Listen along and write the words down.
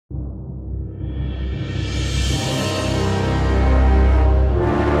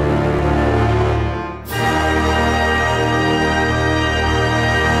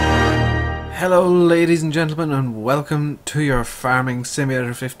Hello ladies and gentlemen, and welcome to your Farming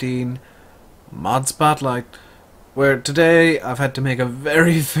Simulator 15 mod spotlight, where today I've had to make a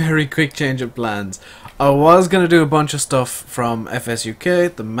very quick change of plans. I was going to do a bunch of stuff from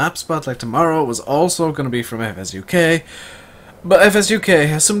FSUK. The map spotlight tomorrow was also going to be from FSUK, but FSUK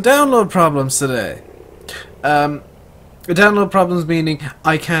has some download problems today. Download problems meaning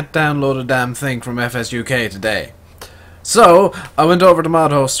I can't download a damn thing from FSUK today. So I went over to Mod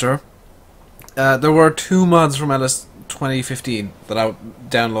Hoster. There were two mods from LS 2015 that I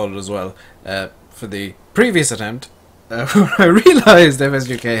downloaded as well for the previous attempt, where I realised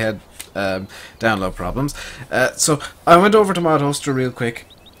FSUK had download problems. So I went over to Mod Hoster real quick,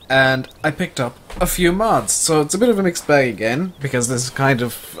 and I picked up a few mods. So it's a bit of a mixed bag again, because this is kind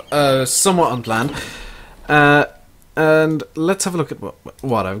of somewhat unplanned. And let's have a look at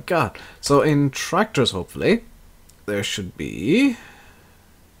what I've got. So in tractors, hopefully, there should be...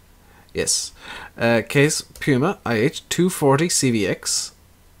 Yes, case Puma IH 240 CVX,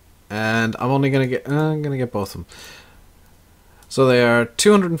 and I'm gonna get both of them. So they are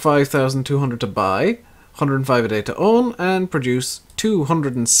 205,200 to buy, 105 a day to own, and produce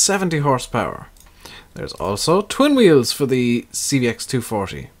 270 horsepower. There's also twin wheels for the CVX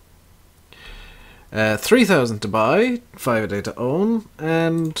 240. 3,000 to buy, 5 a day to own,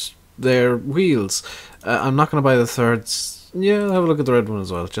 and they're wheels. I'm not gonna buy the thirds. Yeah, I'll have a look at the red one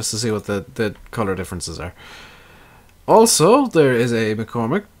as well, just to see what the colour differences are. Also, there is a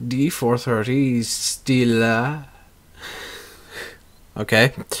McCormick D430 Stila.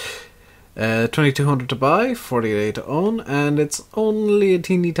 Okay. 2,200 to buy, 48 to own, and it's only a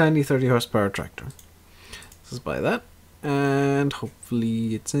teeny tiny 30 horsepower tractor. Let's just buy that, and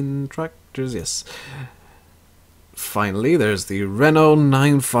hopefully it's in tractors, yes. Finally, there's the Renault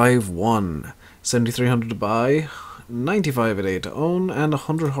 951, 7,300 to buy, 95 a day to own, and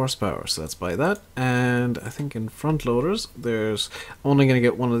 100 horsepower, so let's buy that. And I think in front loaders, there's only going to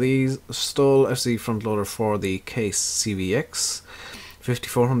get one of these, Stoll FC front loader for the Case CVX,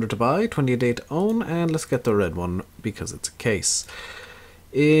 5,400 to buy, 20 a day to own, and let's get the red one because it's a case.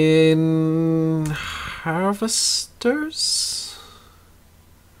 In harvesters,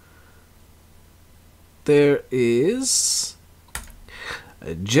 there is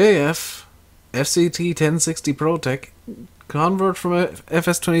a JF FCT 1060 ProTech convert from a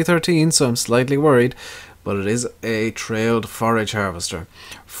FS 2013, so I'm slightly worried, but it is a trailed forage harvester.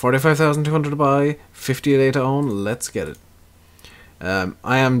 45,200 to buy, 50 a day to own, let's get it.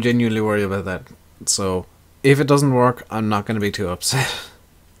 I am genuinely worried about that, so if it doesn't work, I'm not going to be too upset.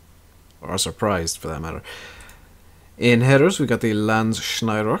 Or surprised, for that matter. In headers, we got the Lanz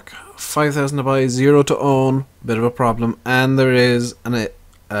Schneiderk, 5,000 to buy, 0 to own, bit of a problem, and there is an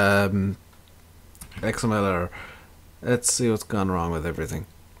XML error. Let's see what's gone wrong with everything.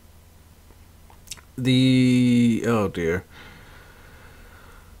 Oh dear.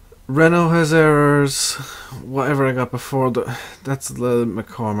 Renault has errors. Whatever I got before, that's the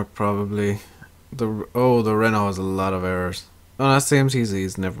McCormick probably. The Renault has a lot of errors. Oh, that's the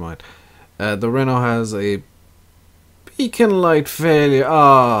MTZs, never mind. The Renault has a beacon light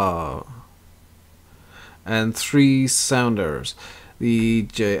failure. And 3 sound errors. The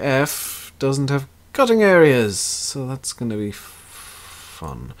JF doesn't have cutting areas, so that's going to be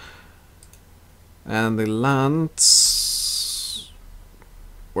fun. And the Lance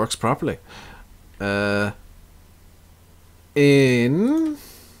works properly. In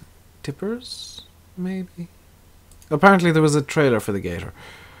tippers, maybe? Apparently there was a trailer for the Gator.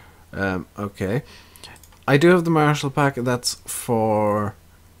 Okay. I do have the Marshall pack, that's for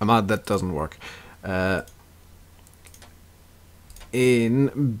a mod that doesn't work.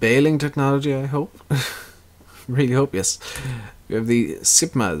 In baling technology, I hope. Really hope, yes. We have the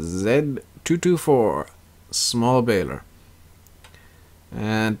Sipma Z224 small baler.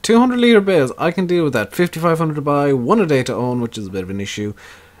 And 200 litre bales, I can deal with that. 5,500 to buy, 1 a day to own, which is a bit of an issue.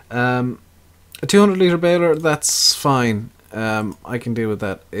 A 200 litre baler, that's fine. I can deal with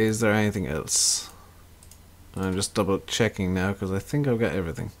that. Is there anything else? I'm just double checking now because I think I've got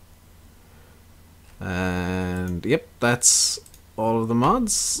everything. And yep, that's all of the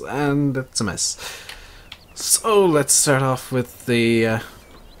mods, and it's a mess. So let's start off with the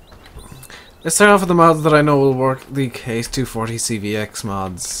mods that I know will work. The Case 240 CVX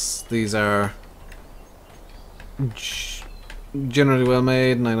mods. These are generally well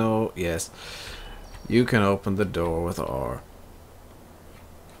made, and I know, yes, you can open the door with R.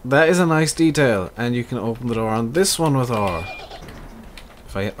 That is a nice detail, and you can open the door on this one with R.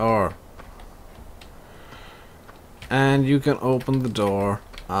 If I hit R. And you can open the door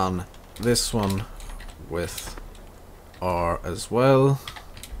on this one with R as well.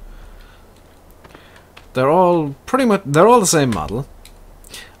 They're all they're all the same model.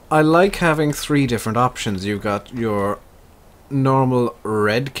 I like having 3 different options. You've got your normal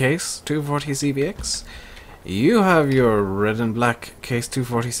red case 240 CVX. You have your red and black case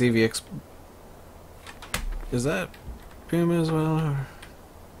 240 CVX. Is that premium as well? Or?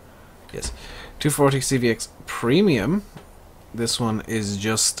 Yes. 240 CVX Premium. This one is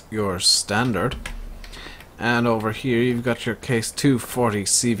just your standard. And over here you've got your case 240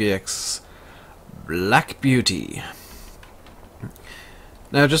 CVX Black Beauty.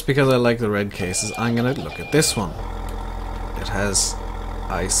 Now, just because I like the red cases, I'm going to look at this one. It has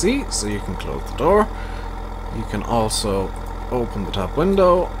IC, so you can close the door. You can also open the top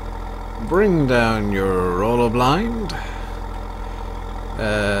window, bring down your roller blind.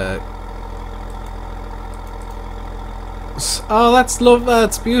 Oh,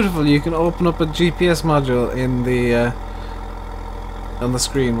 that's beautiful. You can open up a GPS module in the on the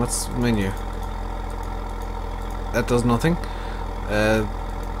screen. What's the menu? That does nothing.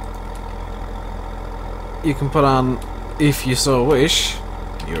 You can put on, if you so wish,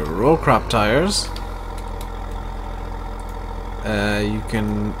 your roll crop tires. You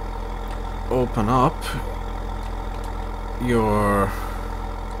can open up your,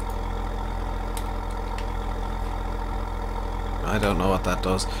 I don't know what that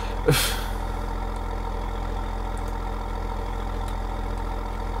does.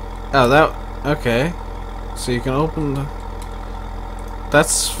 Oh, that, okay. So you can open the,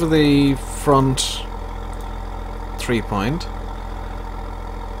 that's for the front 3-point.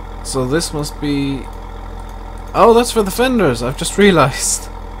 So this must be, oh, that's for the fenders. I've just realized.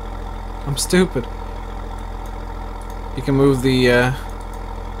 I'm stupid. You can move the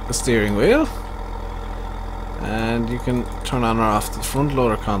steering wheel, and you can turn on or off the front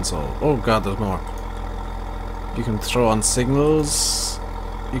loader console. Oh god, there's more. You can throw on signals.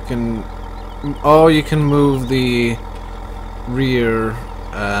 You can, oh, you can move the rear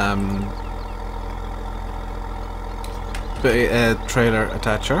trailer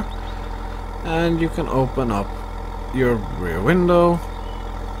attacher, and you can open up your rear window.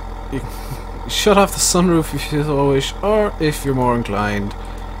 You can shut off the sunroof if you so wish, or if you're more inclined,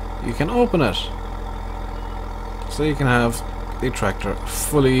 you can open it. So you can have the tractor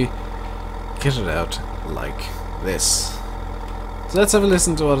fully kitted out like this. So let's have a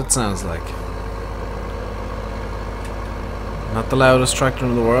listen to what it sounds like. Not the loudest tractor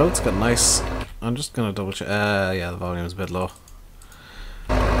in the world. It's got nice. I'm just gonna double check. Yeah, the volume is a bit low.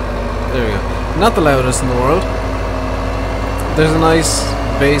 There we go. Not the loudest in the world. There's a nice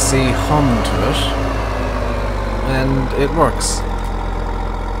bassy hum to it, and it works.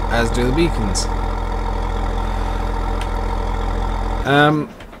 As do the beacons.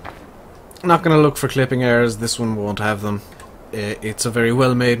 Not gonna look for clipping errors. This one won't have them. It's a very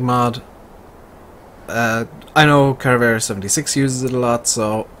well-made mod. I know Caravera 76 uses it a lot,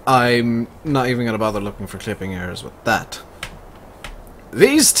 so I'm not even going to bother looking for clipping errors with that.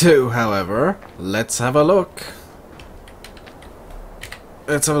 These two, however, let's have a look.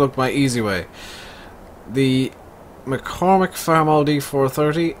 Let's have a look my easy way. The McCormick Farmall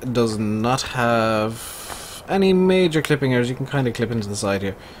D430 does not have any major clipping errors. You can kind of clip into the side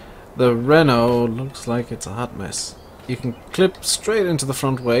here. The Renault looks like it's a hot mess. You can clip straight into the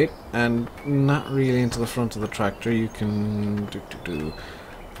front weight and not really into the front of the tractor. You can what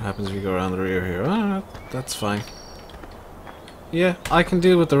happens if you go around the rear here? Ah, that's fine. Yeah, I can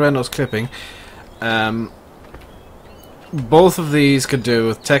deal with the Renault's clipping. Both of these could do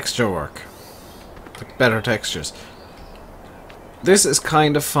with texture work, like better textures. This is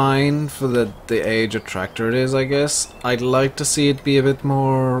kind of fine for the age of tractor it is, I guess. I'd like to see it be a bit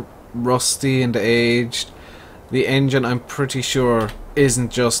more rusty and aged. The engine, I'm pretty sure,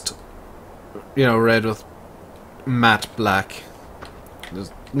 isn't just, you know, red with matte black.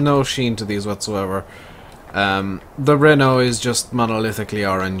 There's no sheen to these whatsoever. The Renault is just monolithically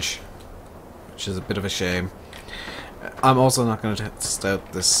orange, which is a bit of a shame. I'm also not going to test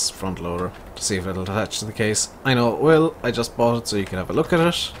out this front loader to see if it'll attach to the case. I know it will. I just bought it so you can have a look at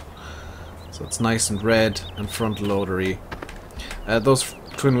it. So it's nice and red and front loadery. Those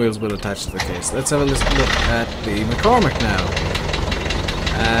twin wheels will attach to the case. Let's have a look at the McCormick now.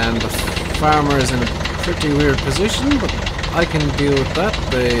 And the farmer is in a pretty weird position, but I can deal with that.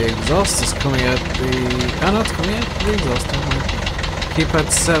 The exhaust is coming out the... Oh, no, it's coming out the exhaust. Keypad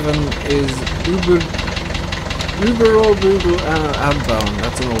 7 is overall Google outbound.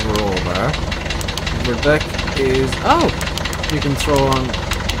 That's an overall bar. Over deck is... Oh! You can throw on...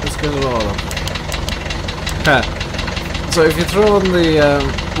 Let's get it all up. Ha! So if you throw on the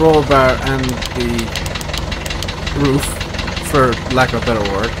roll bar and the roof, for lack of a better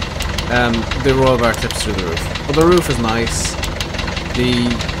word, the roll bar clips through the roof. But the roof is nice. The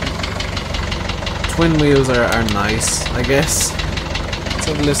twin wheels are nice, I guess. Let's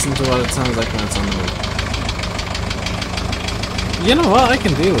have a listen to what it sounds like when it's on the move. You know what? I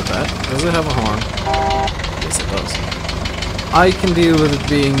can deal with that. Does it have a horn? Yes, it does. I can deal with it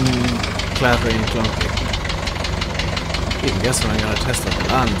being clattery and clunky. You can guess when I'm going to test what the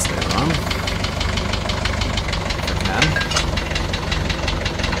lands later on. If I can.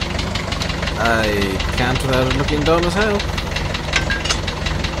 I can't without it looking dumb as hell.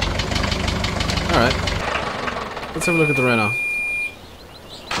 Alright. Let's have a look at the Renault.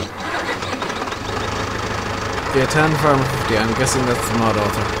 Yeah, 10 Farmer 50, I'm guessing that's the mod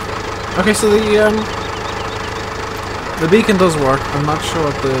author. Okay, so the beacon does work. I'm not sure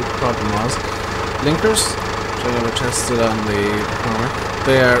what the problem was. Blinkers, which I never tested on the corner.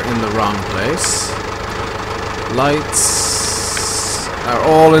 They are in the wrong place. Lights are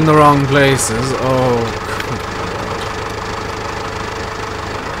all in the wrong places. Oh,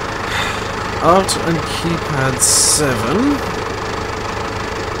 Alt and keypad 7.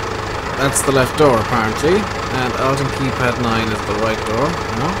 That's the left door, apparently. And Alt and keypad 9 is the right door.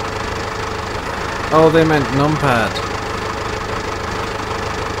 No? Oh, they meant numpad.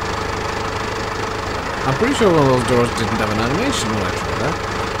 I'm pretty sure one of those doors didn't have an animation when I tried that.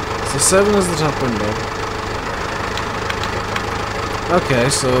 So 7 is the top window. Okay,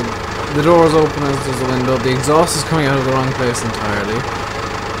 so the door is open as does the window. The exhaust is coming out of the wrong place entirely.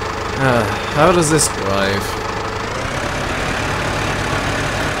 How does this drive?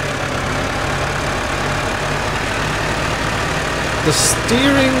 The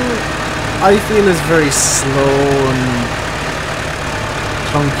steering, I feel, is very slow and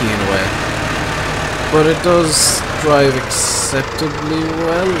clunky in a way. But it does drive acceptably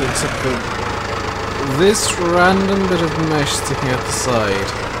well, except for this random bit of mesh sticking out the side.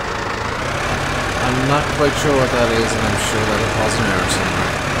 I'm not quite sure what that is, and I'm sure that'll cause an error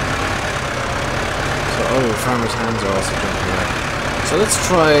somewhere. So, oh, farmer's hands are also jumping around. So let's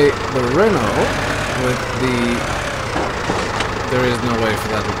try the Renault with the... There is no way for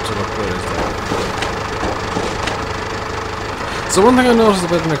that to look good, is there? So one thing I noticed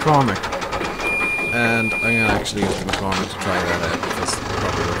about McCormick, and I'm going to actually use the McCormick to try that out because it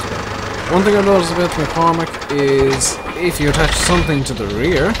probably looks better. One thing I noticed about the McCormick is if you attach something to the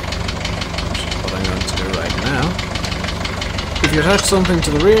rear, which is what I'm going to do right now, if you attach something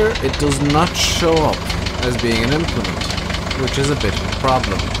to the rear, it does not show up as being an implement, which is a bit of a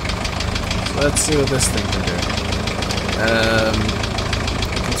problem. So let's see what this thing can do. You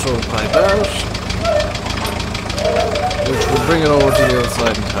can throw the pipe out, which will bring it over to the other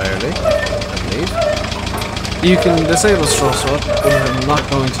side entirely, I believe. You can disable straw swap, which I'm not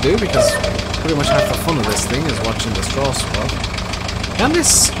going to do because pretty much half the fun of this thing is watching the straw swap. Can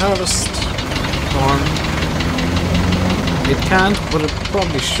this harvest corn? It can't, but it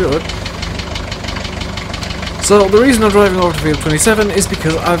probably should. So the reason I'm driving over to field 27 is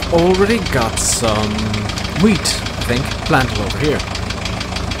because I've already got some wheat, I think, planted over here.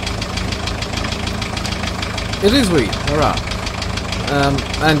 It is wheat, hurrah.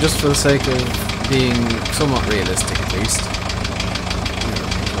 And just for the sake of being somewhat realistic at least,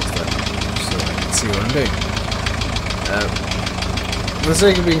 so I can see what I'm doing. For the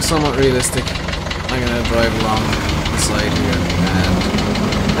sake of being somewhat realistic, I'm going to drive along the side here, and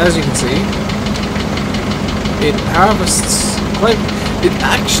as you can see, it harvests quite... It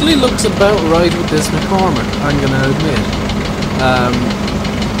actually looks about right with this McCormick, I'm going to admit.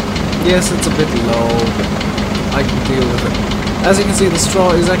 Yes, it's a bit low, but I can deal with it. As you can see, the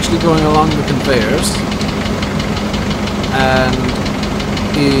straw is actually going along the conveyors and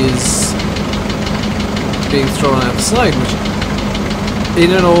is being thrown out the side, which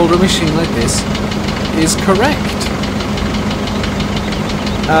in an older machine like this is correct.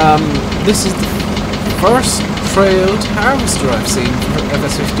 This is the first trailed harvester I've seen for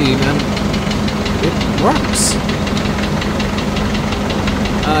FS15, and it works.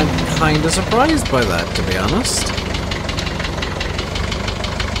 I'm kinda surprised by that, to be honest.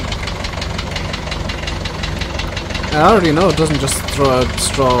 I already know it doesn't just throw out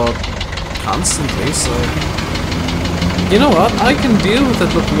straw constantly, so... You know what? I can deal with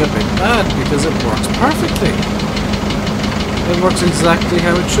it looking a bit bad, because it works perfectly. It works exactly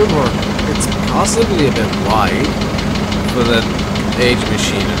how it should work. It's possibly a bit wide for the age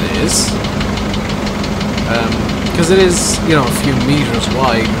machine it is. Because it is, you know, a few meters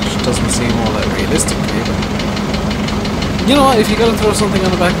wide, which doesn't seem all that realistic to me, but... You know what? If you're going to throw something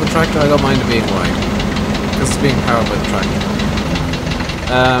on the back of a tractor, I don't mind it being wide. Because it's being powered by the tractor.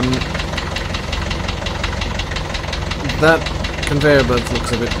 That conveyor belt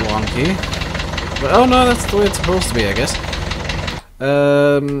looks a bit wonky. But, oh no, that's the way it's supposed to be, I guess.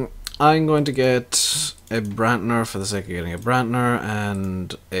 I'm going to get a Brantner for the sake of getting a Brantner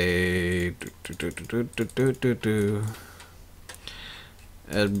and a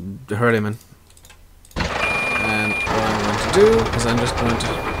Hurleyman. And what I'm going to do is I'm just going to...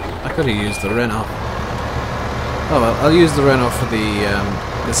 I could have used the Renault. Oh well, I'll use the Renault for the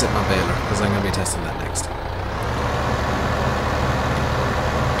Sitma baler, because I'm going to be testing that next.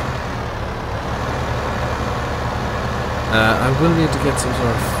 I will need to get some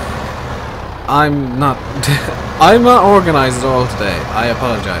sort of... I'm not... I'm not organised at all today. I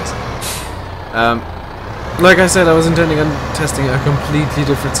apologise. Like I said, I was intending on testing a completely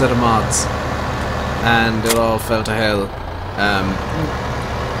different set of mods. And it all fell to hell.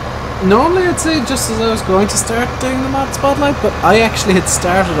 Normally I'd say just as I was going to start doing the mod spotlight, but I actually had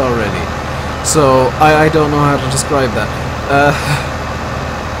started already. So I don't know how to describe that.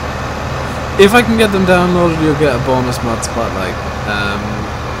 If I can get them downloaded, you'll get a bonus mod spotlight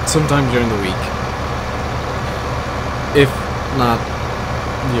sometime during the week. If not,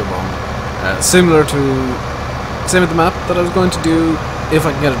 you won't. Same with the map that I was going to do. If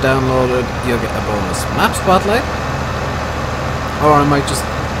I can get it downloaded, you'll get a bonus map spotlight. Or I might just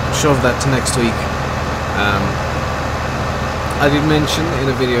shove that to next week. I did mention in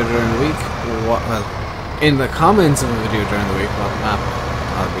a video during the week, in the comments of a video during the week, what map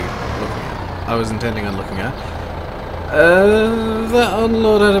I'll be looking at. I was intending on looking at. The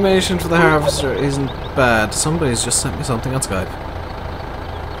unload animation for the harvester isn't bad. Somebody's just sent me something on Skype.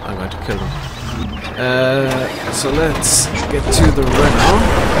 I'm going to kill them. So let's get to the Renault.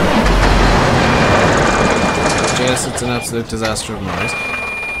 Yes, it's an absolute disaster of noise.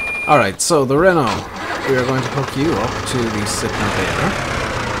 Alright, so the Renault. We are going to hook you up to the Sitma baler.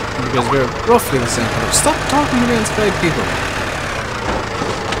 Because we're roughly the same color. Stop talking to me on Skype, people!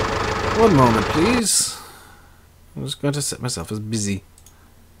 One moment, please. I'm just going to set myself as busy.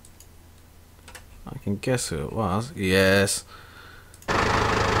 I can guess who it was. Yes.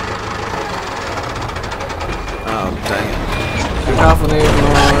 Oh, dang it. Cacophony of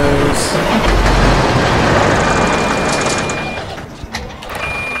noise.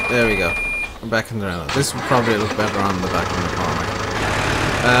 There we go. I'm back in the Renault. This would probably look better on the back of the corner.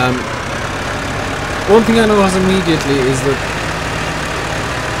 One thing I notice immediately is that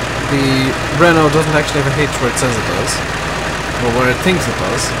the Renault doesn't actually have a H where it says it does, or where it thinks it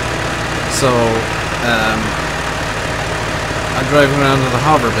does. So, I'm driving around with a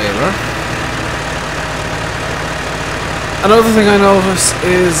hover baler. Another thing I notice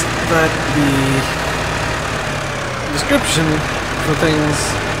is that the description for things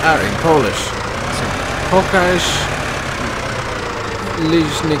are in Polish. So, Pokaż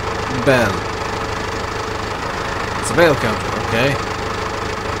licznik bel. It's a bale counter, okay.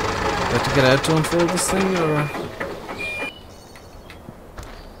 Do I have to get out to unfold this thing, or...?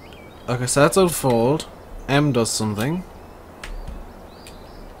 Okay, so that's unfold. M does something.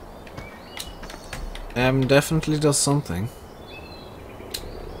 M definitely does something.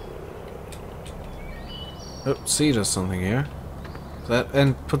 Oh, C does something here. That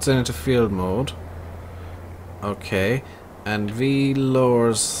and puts it into field mode. Okay. And V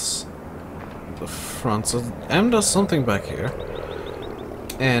lowers the front. So M does something back here.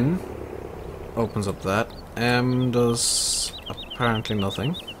 N opens up that. M does apparently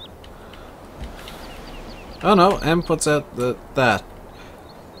nothing. Oh no, M puts out that.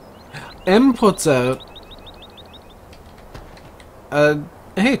 M puts out a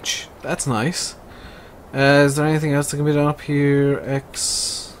H. That's nice. Is there anything else that can be done up here?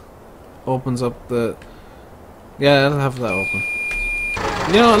 X opens up the... Yeah, I'll have that open.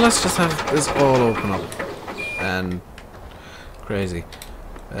 You know, let's just have this all open up. And... crazy.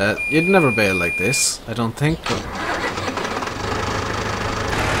 You'd never bail like this, I don't think, but...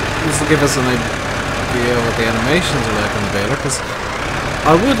 this will give us an idea of what the animations are like on the baler, because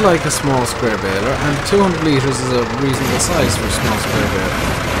I would like a small square baler, and 200 litres is a reasonable size for a small square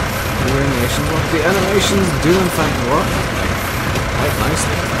baler. The animations do in fact work quite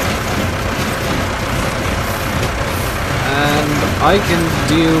nicely. And I can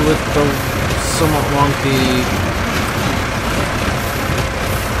deal with the somewhat wonky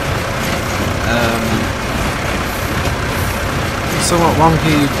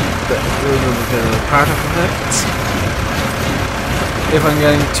part-up effects. If I'm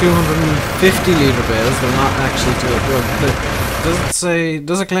getting 250 litre bales, they're not actually too good. Does it say?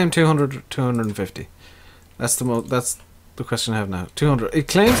 Does it claim 200, 250? That's the question I have now. 200. It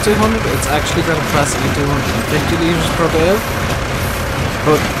claims 200. It's actually got a capacity 250 liters per bale.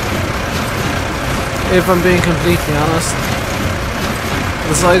 But if I'm being completely honest,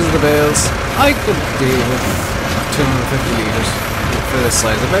 the size of the bales, I could deal with 250 litres for this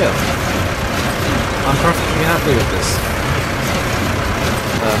size of bale. I'm perfectly happy with this.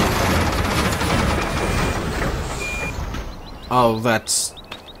 Oh,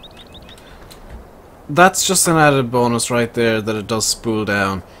 that's just an added bonus right there, that it does spool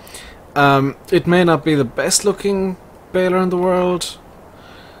down. It may not be the best looking baler in the world.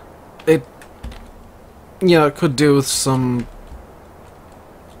 It, it could do with some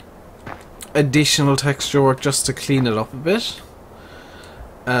additional texture work just to clean it up a bit.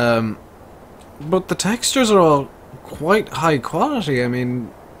 But the textures are all quite high quality. I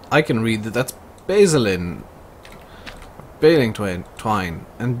mean, I can read that that's Basilin, baling twine,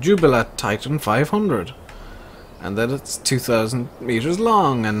 and Jubilat Titan 500, and that it's 2,000 meters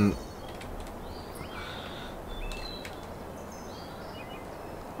long, and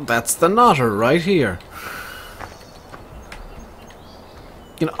that's the knotter right here.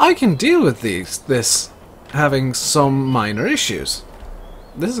 I can deal with this having some minor issues.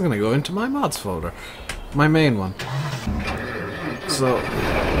 This is going to go into my mods folder, my main one. So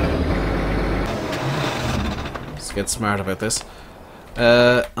let's get smart about this.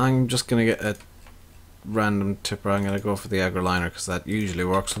 I'm just going to get a random tipper. I'm going to go for the agroliner because that usually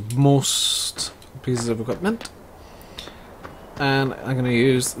works with most pieces of equipment. And I'm going to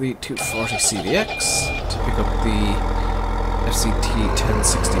use the 240 CDX to pick up the FCT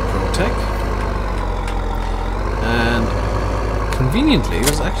 1060 ProTech. And conveniently,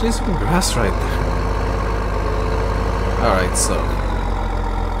 there's actually some grass right there. Alright, so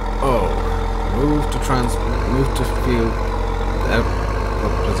move to field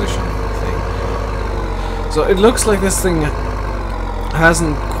output position thing. So it looks like this thing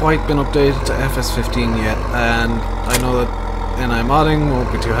hasn't quite been updated to FS15 yet, and I know that NI Modding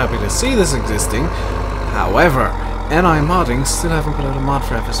won't be too happy to see this existing. However, NI Modding still haven't put out a mod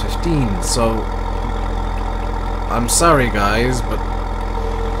for FS15, so I'm sorry guys, but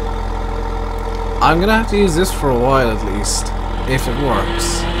I'm gonna have to use this for a while at least, if it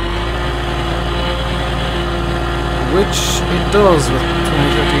works. Which it does with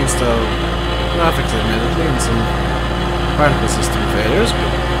 2013 style graphics admittedly and some particle system failures,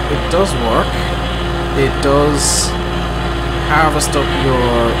 but it does work. It does harvest up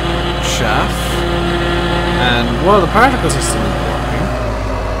your chaff, and while the particle system is working,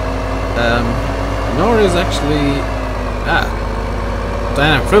 nor is actually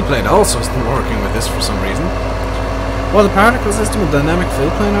dynamic fill plane also isn't working with this for some reason. While the particle system and dynamic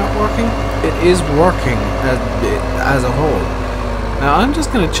fill plane aren't working, it is working as a whole. Now I'm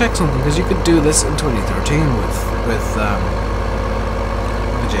just going to check something, because you could do this in 2013 with the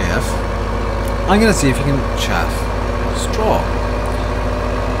JF. I'm going to see if you can chaff straw.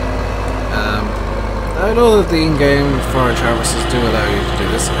 I know that the in-game forage harvesters do allow you to do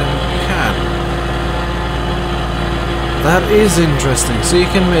this, and you can. That is interesting. So you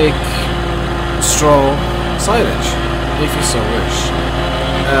can make straw silage, if you so wish.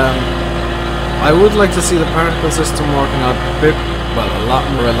 I would like to see the particle system working out a lot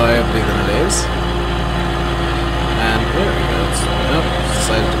more reliably than it is. And there we go. So,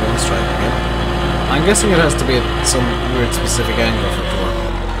 decided to go on strike again. I'm guessing it has to be at some weird specific angle for it to work.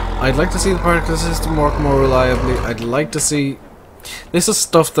 I'd like to see the particle system work more reliably. I'd like to see... This is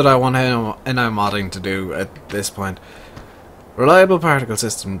stuff that I want NI Modding to do at this point. Reliable particle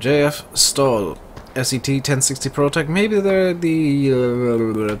system, JF, stall, FCT 1060 ProTech. Maybe they're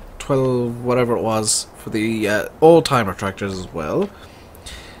the 12 whatever it was for the old-timer tractors as well.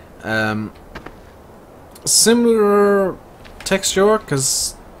 Similar texture,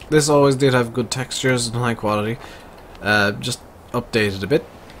 because this always did have good textures and high quality. Just updated a bit.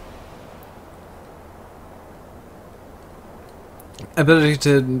 Ability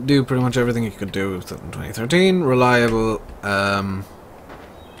to do pretty much everything you could do with it in 2013. Reliable.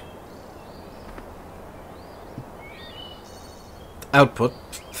 Output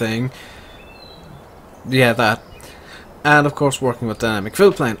thing. Yeah, that. And of course working with dynamic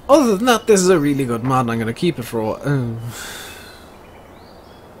fill plane. Other than that, this is a really good mod and I'm going to keep it for a while.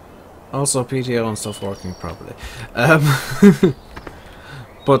 Also PTO and stuff working properly.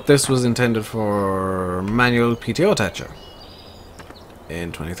 But this was intended for manual PTO attacher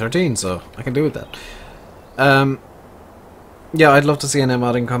in 2013, so I can do with that. Yeah, I'd love to see NI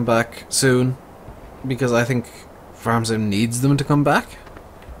Modding come back soon, because I think FarmSim needs them to come back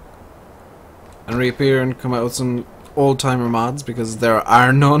and reappear and come out with some old-timer mods, because there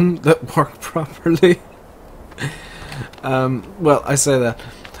are none that work properly. Well, I say that.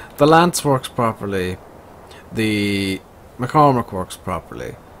 The Lance works properly. The McCormick works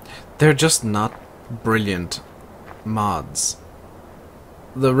properly. They're just not brilliant mods.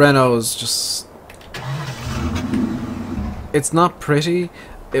 the Renault's just... It's not pretty.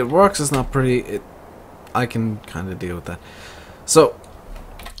 It works, it's not pretty. I can kind of deal with that. So,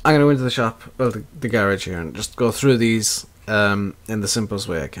 I'm going to go into the shop, well, the garage here, and just go through these in the simplest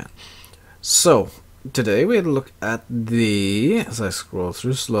way I can. So, today we had a look at the, as I scroll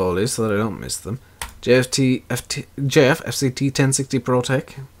through slowly so that I don't miss them, JF FCT 1060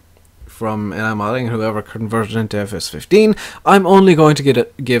 ProTech from NI Modding, whoever converted into FS15. I'm only going to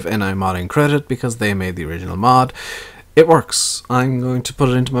give NI Modding credit because they made the original mod. It works. I'm going to put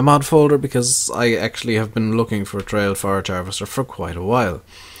it into my mod folder because I actually have been looking for a trail forage harvester for quite a while.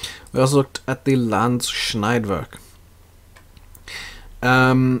 We also looked at the Landschneidwerk.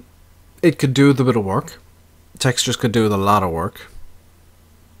 It could do the bit of work. Textures could do a lot of work.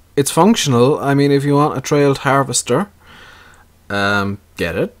 It's functional. I mean, if you want a trailed harvester,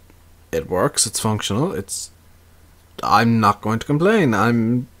 get it. It works. It's functional. I'm not going to complain.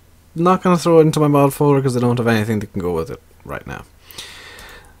 I'm not going to throw it into my mod folder because I don't have anything that can go with it right now.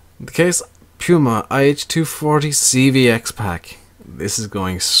 In the case, Puma IH240 CVX pack. This is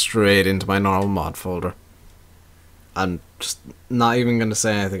going straight into my normal mod folder. I'm just not even going to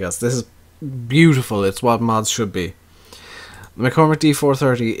say anything else. This is beautiful. It's what mods should be. The McCormick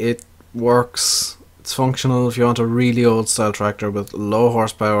D430, it works. It's functional. If you want a really old style tractor with low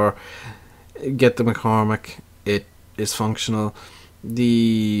horsepower, get the McCormick. It is functional.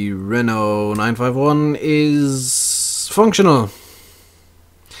 The Renault 951 is functional.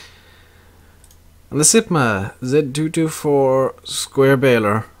 And the Sipma Z224 square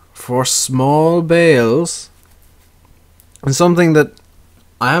baler for small bales is something that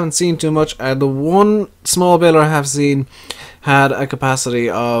I haven't seen too much. The one small baler I have seen had a capacity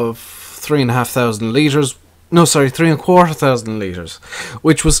of 3,500 litres. No, sorry, 3,250 litres,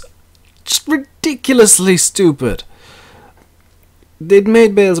 which was just ridiculously stupid. They'd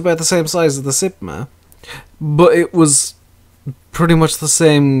made bales about the same size as the Sipma, but it was pretty much the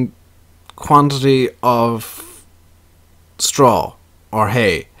same quantity of straw or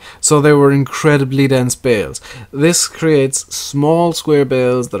hay. So they were incredibly dense bales. This creates small square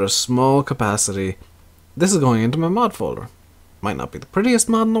bales that are small capacity. This is going into my mod folder. Might not be the prettiest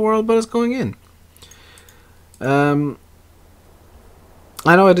mod in the world, but it's going in. I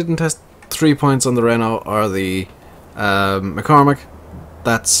know I didn't test 3 points on the Renault or the McCormick.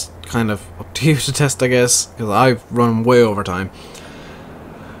 That's kind of up to you to test, I guess, because I've run way over time.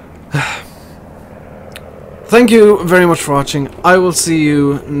 Thank you very much for watching. I will see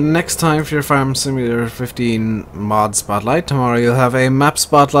you next time for your Farm Simulator 15 mod spotlight. Tomorrow you'll have a map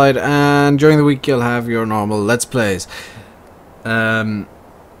spotlight, and during the week you'll have your normal Let's Plays.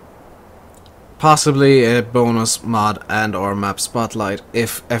 Possibly a bonus mod and or map spotlight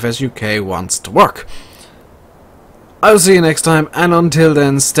if FSUK wants to work. I will see you next time, and until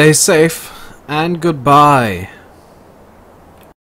then, stay safe and goodbye.